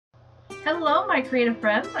Hello, my creative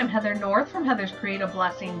friends. I'm Heather North from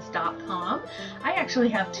heatherscreativeblessings.com. I actually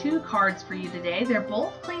have two cards for you today. They're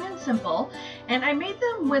both plain and simple, and I made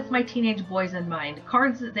them with my teenage boys in mind,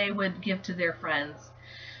 cards that they would give to their friends.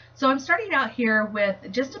 So I'm starting out here with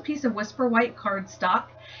just a piece of Whisper White cardstock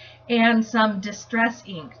and some Distress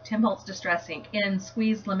ink, Tim Holtz Distress ink in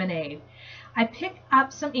Squeezed Lemonade. I pick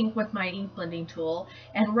up some ink with my ink blending tool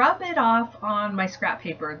and rub it off on my scrap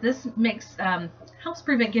paper. This helps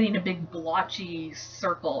prevent getting a big blotchy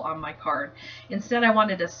circle on my card. Instead, I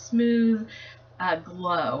wanted a smooth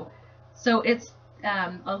glow. So it's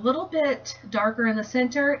a little bit darker in the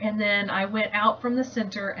center, and then I went out from the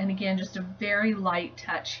center, and again, just a very light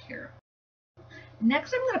touch here.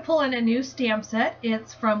 Next, I'm going to pull in a new stamp set.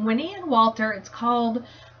 It's from Winnie and Walter. It's called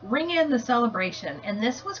Ring in the Celebration, and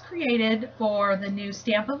this was created for the new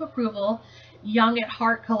Stamp of Approval Young at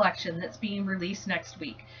Heart collection that's being released next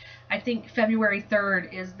week. I think February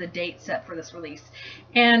 3rd is the date set for this release.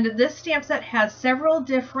 And this stamp set has several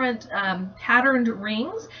different patterned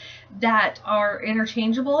rings that are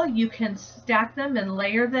interchangeable. You can stack them and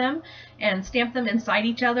layer them and stamp them inside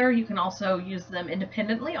each other. You can also use them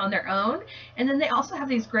independently on their own. And then they also have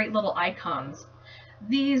these great little icons.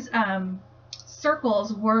 These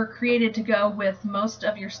circles were created to go with most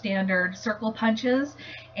of your standard circle punches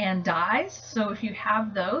and dies, so if you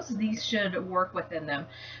have those, these should work within them.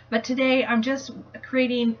 But today I'm just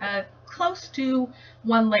creating a close to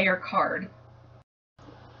one layer card.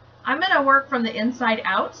 I'm going to work from the inside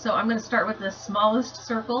out, so I'm going to start with the smallest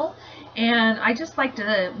circle, and I just like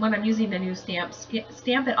to, when I'm using a new stamp,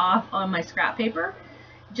 stamp it off on my scrap paper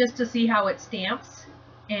just to see how it stamps.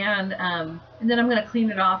 And then I'm going to clean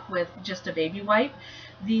it off with just a baby wipe.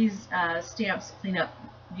 These stamps clean up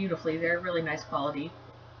beautifully. They're really nice quality.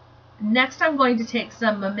 Next, I'm going to take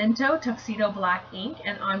some Memento Tuxedo Black ink,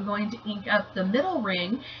 and I'm going to ink up the middle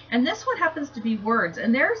ring. And this one happens to be words.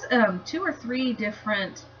 And there's 2 or 3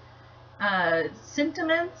 different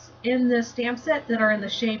sentiments in the stamp set that are in the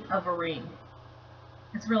shape of a ring.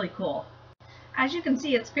 It's really cool. As you can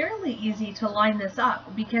see, it's fairly easy to line this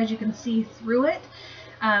up because you can see through it.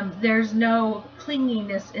 There's no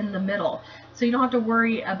clinginess in the middle, so you don't have to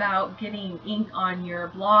worry about getting ink on your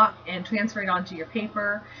block and transferring it onto your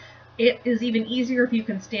paper. It is even easier if you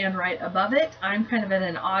can stand right above it. I'm kind of at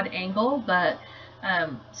an odd angle, but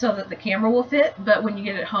so that the camera will fit, but when you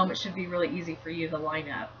get it home, it should be really easy for you to line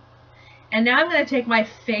up. And now I'm going to take my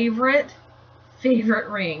favorite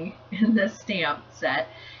ring in this stamp set,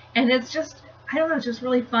 and it's just, I don't know, it's just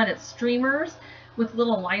really fun. It's streamers with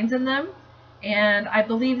little lines in them. And I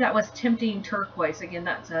believe that was Tempting Turquoise. Again,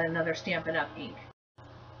 that's another Stampin' Up! Ink.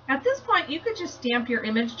 At this point, you could just stamp your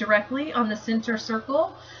image directly on the center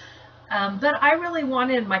circle, but I really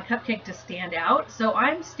wanted my cupcake to stand out, so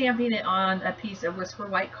I'm stamping it on a piece of Whisper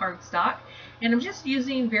White cardstock, and I'm just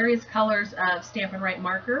using various colors of Stampin' Write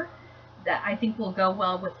marker that I think will go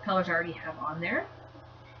well with the colors I already have on there.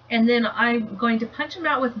 And then I'm going to punch them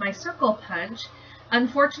out with my circle punch.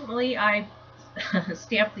 Unfortunately, I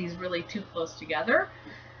stamp these really too close together,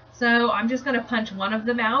 so I'm just going to punch one of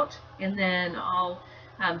them out, and then I'll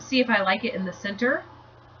see if I like it in the center.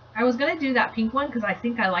 I was going to do that pink one because I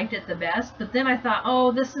think I liked it the best, but then I thought,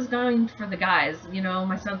 oh, this is going for the guys, you know,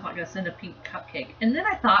 my son's not going to send a pink cupcake. And then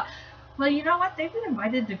I thought, well, you know what, they've been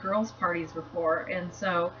invited to girls' parties before, and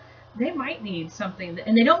so they might need something,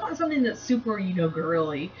 and they don't want something that's super, you know,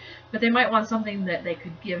 girly, but they might want something that they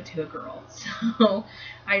could give to a girl. So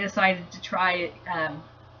I decided to try it.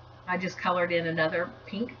 I just colored in another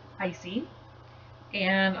pink icy,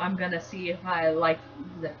 and I'm going to see if I like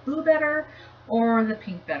the blue better or the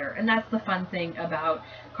pink better. And that's the fun thing about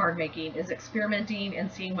card making, is experimenting and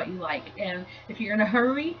seeing what you like. And if you're in a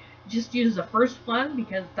hurry, just use the first one,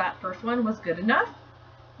 because that first one was good enough.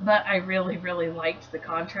 But I really liked the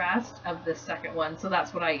contrast of the second one, so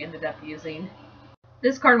that's what I ended up using.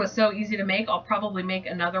 This card was so easy to make, I'll probably make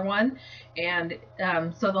another one, and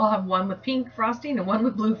so they'll have one with pink frosting and one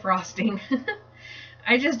with blue frosting.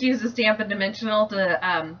 I just used a Stampin' Dimensional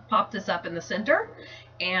to pop this up in the center,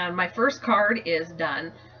 and my first card is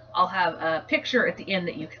done. I'll have a picture at the end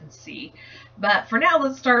that you can see. But for now,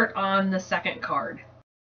 let's start on the second card.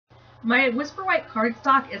 My Whisper White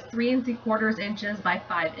cardstock is 3 3/4 inches by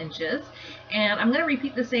 5 inches, and I'm going to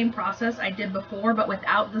repeat the same process I did before, but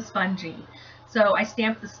without the sponging. So I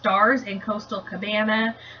stamped the stars in Coastal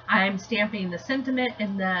Cabana. I'm stamping the sentiment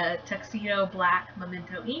in the Tuxedo Black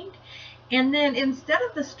Memento ink, and then instead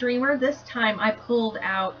of the streamer, this time I pulled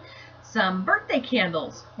out some birthday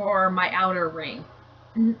candles for my outer ring.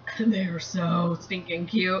 They're so stinking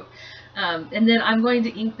cute. And then I'm going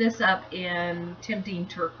to ink this up in Tempting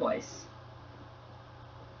Turquoise.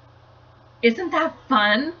 Isn't that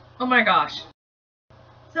fun? Oh my gosh.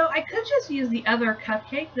 So I could just use the other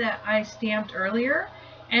cupcake that I stamped earlier,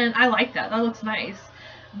 and I like that. That looks nice.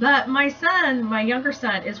 But my son, my younger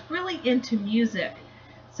son, is really into music.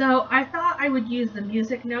 So I thought I would use the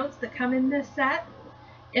music notes that come in this set.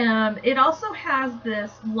 It also has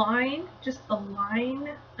this line, just a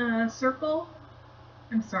line circle.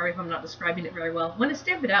 I'm sorry if I'm not describing it very well. When I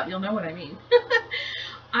stamp it out, you'll know what I mean.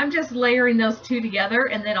 I'm just layering those two together,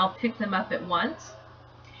 and then I'll pick them up at once.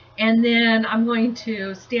 And then I'm going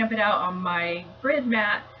to stamp it out on my grid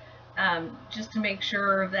mat just to make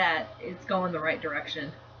sure that it's going the right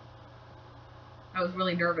direction. I was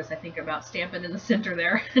really nervous, I think, about stamping in the center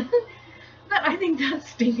there. But I think that's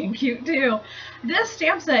stinking cute too. This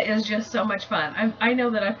stamp set is just so much fun. I know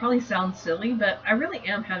that I probably sound silly, but I really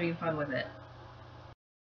am having fun with it.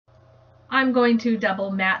 I'm going to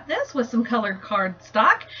double mat this with some colored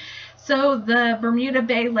cardstock. So the Bermuda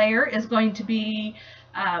Bay layer is going to be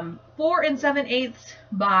 4 7/8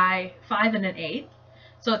 by 5 1/8.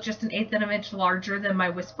 So it's just 1/8 of an inch larger than my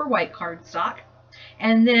Whisper White cardstock.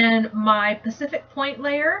 And then my Pacific Point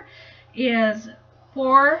layer is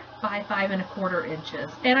 4 by 5 1/4 inches.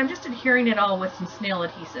 And I'm just adhering it all with some snail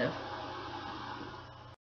adhesive.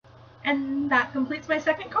 And that completes my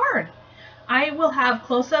second card. I will have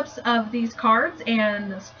close-ups of these cards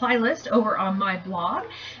and the supply list over on my blog.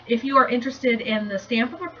 If you are interested in the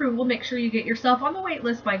stamp of approval, make sure you get yourself on the wait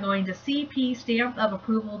list by going to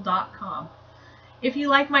cpstampofapproval.com. If you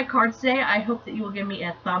like my cards today, I hope that you will give me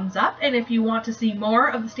a thumbs up. And if you want to see more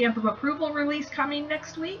of the Stamp of Approval release coming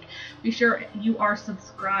next week, be sure you are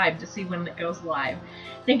subscribed to see when it goes live.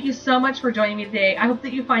 Thank you so much for joining me today. I hope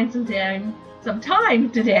that you find some time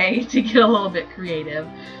today to get a little bit creative.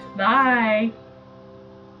 Bye!